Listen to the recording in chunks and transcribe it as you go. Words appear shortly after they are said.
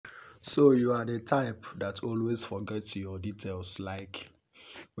So you are the type that always forgets your details, like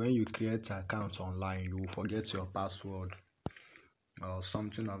when you create an account online, you will forget your password or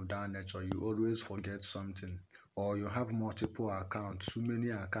something of that nature. You always forget something, or you have multiple accounts, too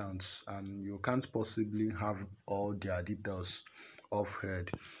many accounts, and you can't possibly have all their details off head.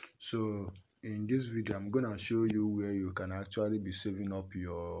 So in this video, I'm gonna show you where you can actually be saving up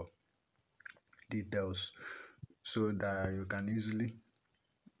your details so that you can easily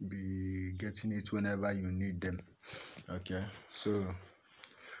be getting it whenever you need them. Okay, so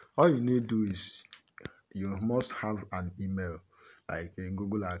all you need to do is you must have an email, like a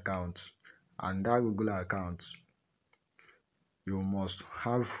Google account, and that Google account you must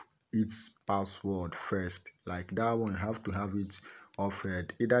have its password first. Like that one, you have to have it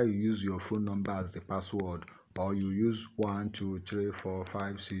offered. Either you use your phone number as the password, or you use 1 2 3 4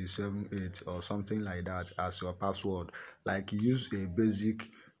 5 6 7 8 or something like that as your password. Like use a basic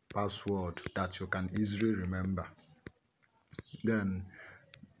password that you can easily remember. Then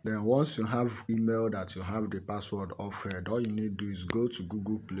once you have email that you have the password offered, all you need to do is go to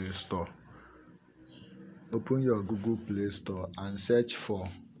Google Play Store. Open your Google Play Store and search for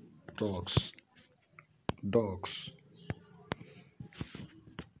Docs. Docs.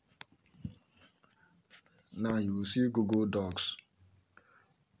 Now you will see Google Docs.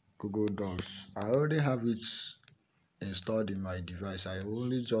 Google Docs. I already have it installed in my device. I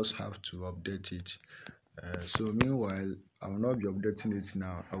only just have to update it. So meanwhile, I will not be updating it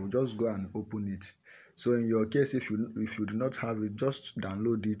now. I will just go and open it. So in your case, if you do not have it, just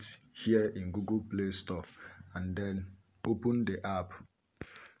download it here in Google Play Store and then open the app.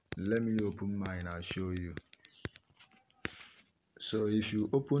 Let me open mine and show you. So if you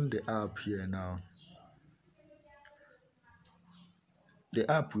open the app here now, the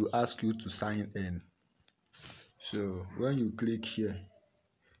app will ask you to sign in. So when you click here,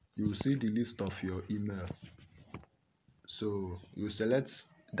 you will see the list of your email. So you select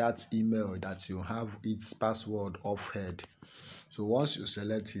that email that you have its password off head. So once you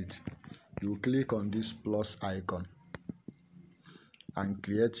select it, you click on this plus icon and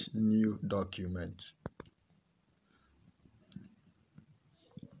create new document.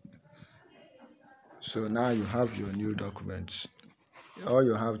 So now you have your new document. All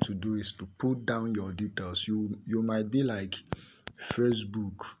you have to do is to put down your details. You might be like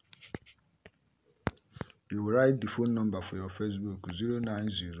Facebook. You write the phone number for your Facebook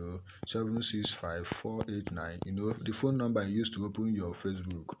 090765489. The phone number you used to open your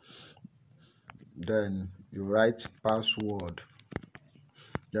Facebook. Then you write password.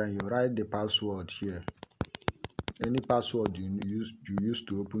 Then you write the password here. Any password you use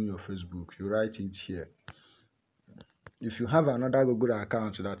to open your Facebook, you write it here. If you have another Google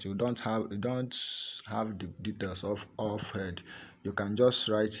account that you don't have the details of head, you can just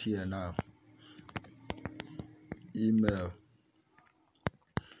write here now email,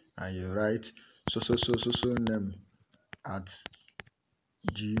 and you write so name at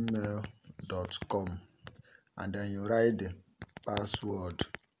gmail.com, and then you write the password.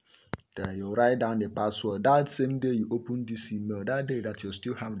 Then you write down the password. That same day you open this email, that day that you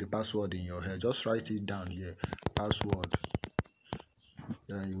still have the password in your head, just write it down here, password.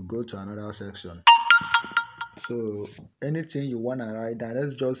 Then you go to another section. So anything you want to write down,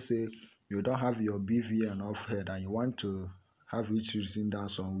 let's just say you don't have your BVN off head and you want to have it written down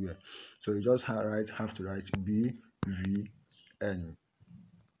somewhere. So you just have to write BVN,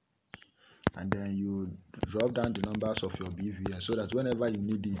 and then you drop down the numbers of your BVN so that whenever you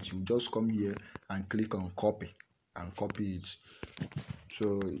need it, you just come here and click on copy and copy it.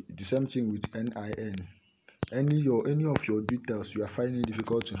 So the same thing with NIN. Any of your details you are finding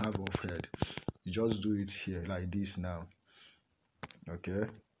difficult to have off head, you just do it here like this now. Okay,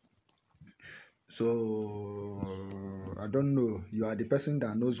 so I don't know, you are the person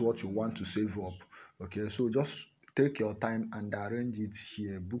that knows what you want to save up. Okay, so just take your time and arrange it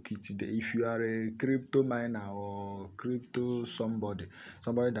here, book it there. If you are a crypto miner or crypto somebody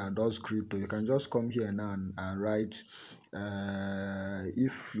that does crypto, you can just come here now and write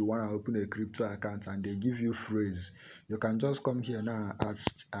if you want to open a crypto account and they give you phrase, you can just come here now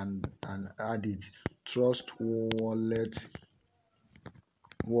and add it, trust wallet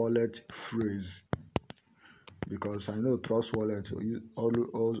phrase, because I know Trust Wallet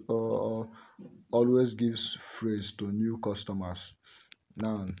always gives phrase to new customers.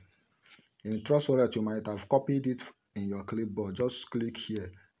 Now in Trust Wallet, you might have copied it in your clipboard. Just click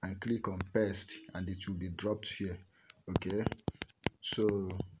here and click on paste and it will be dropped here. Okay, so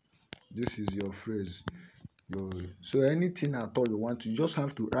this is your phrase. So anything at all you want, you just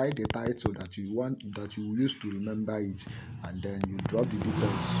have to write the title that you want, that you use to remember it, and then you drop the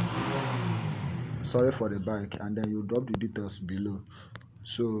details. Sorry for the bike, and then you drop the details below.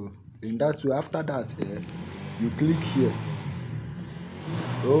 So in that way, after that, you click here.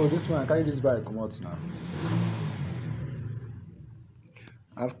 Oh, this man carry this bike come out now.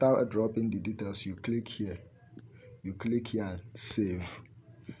 After dropping the details, you click here. You click here and save.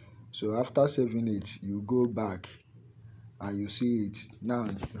 So after saving it, you go back and you see it. Now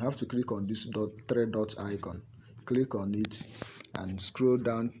you have to click on this three dot icon. Click on it and scroll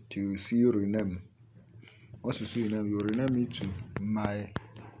down till you see rename. Once you see rename, you rename it to my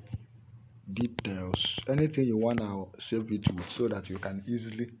details. Anything you want to save it with, so that you can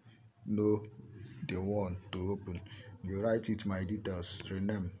easily know the one to open. You write it my details,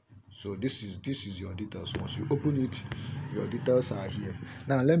 rename. So this is your details. Once you open it, your details are here.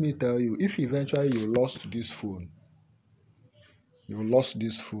 Now let me tell you, if eventually you lost this phone,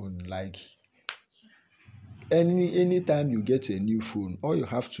 like anytime you get a new phone, all you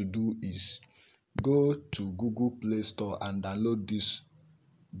have to do is go to Google Play Store and download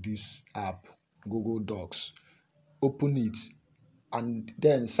this app, Google Docs. Open it and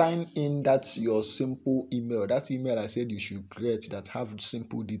then sign in. That's your simple email. That email I said you should create that have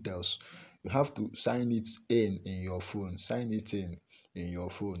simple details. You have to sign it in your phone. Sign it in your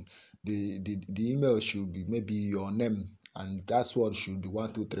phone. The email should be maybe your name, and password should be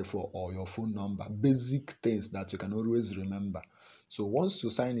 1234, or your phone number. Basic things that you can always remember. So once you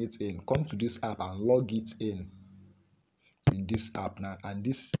sign it in, come to this app and log it in this app now. And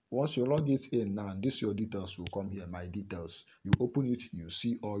this, once you log it in now, this your details will come here, my details. You open it, you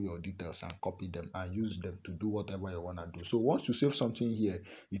see all your details and copy them and use them to do whatever you want to do. So once you save something here,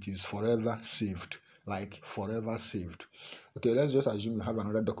 it is forever saved, like forever saved. Okay, let's just assume you have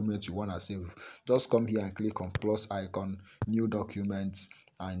another document you want to save. Just come here and click on plus icon, new documents,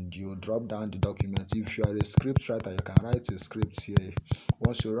 and you drop down the document. If you are a script writer, you can write a script here.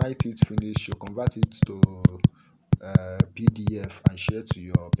 Once you write it finish, you convert it to PDF and share to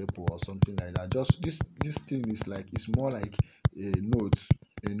your people or something like that. Just this thing is like, it's more like a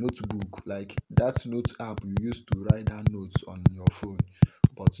notebook, like that note app you used to write down notes on your phone.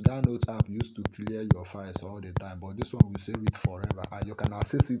 But that note app used to clear your files all the time, but this one will save it forever, and you can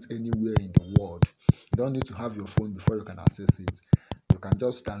access it anywhere in the world. You don't need to have your phone before you can access it. You can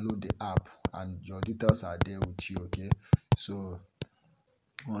just download the app and your details are there with you. Okay, so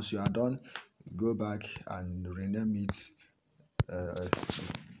once you are done, go back and rename it.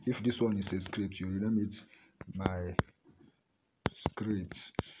 If this one is a script, you rename it my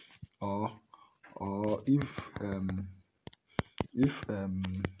script. Or if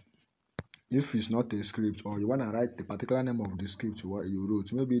it's not a script, or you want to write the particular name of the script what you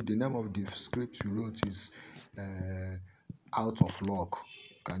wrote, maybe the name of the script you wrote is out of lock,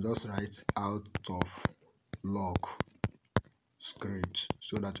 you can just write out of lock script,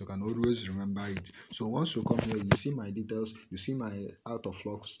 so that you can always remember it. So once you come here, you see my details, you see my out of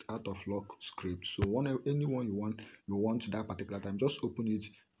lock script. So anyone you want that particular time, just open it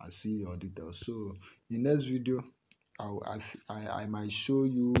and see your details. So in next video, I might show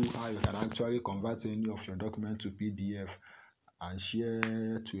you how you can actually convert any of your document to PDF and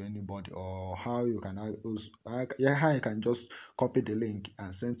share to anybody, or how you can how you can just copy the link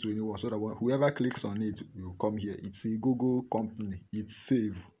and send to anyone, so that whoever clicks on it will come here. It's a Google company, it's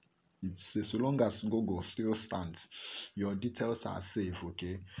safe. It's safe. So long as Google still stands, your details are safe.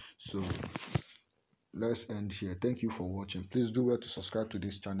 Okay, so let's end here. Thank you for watching. Please do well to subscribe to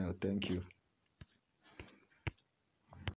this channel. Thank you.